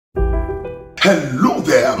Hello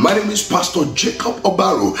there, my name is Pastor Jacob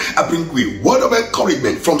Obaro. I bring you a word of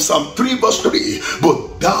encouragement from Psalm 3 verse 3.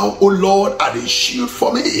 But thou, O Lord, art a shield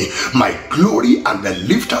for me, my glory and the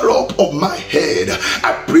lifter up of my head.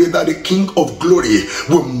 I pray that the King of glory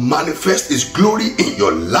will manifest his glory in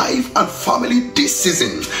your life and family this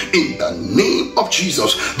season. In the name of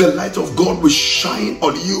Jesus, the light of God will shine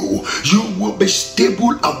on you. You will be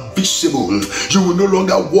stable and visible. You will no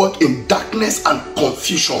longer walk in darkness and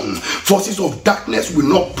confusion. Forces of darkness will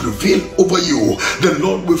not prevail over you. The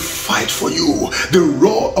Lord will fight for you. The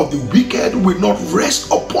roar of the wicked will not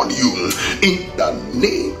rest upon you. In the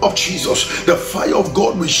name of Jesus, the fire of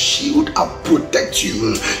God will shield and protect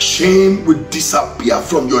you. Shame will disappear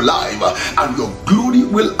from your life and your glory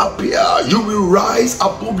will appear. You will rise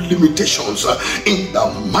above limitations in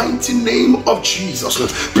the mighty name of Jesus.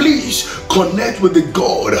 Please connect with the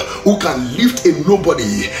God who can lift a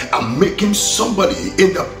nobody and make him somebody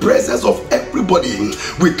in the presence of everybody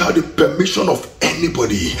without the permission of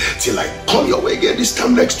anybody. Till I come your way again this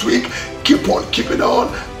time next week, keep on keeping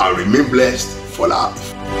on and remain blessed for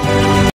life.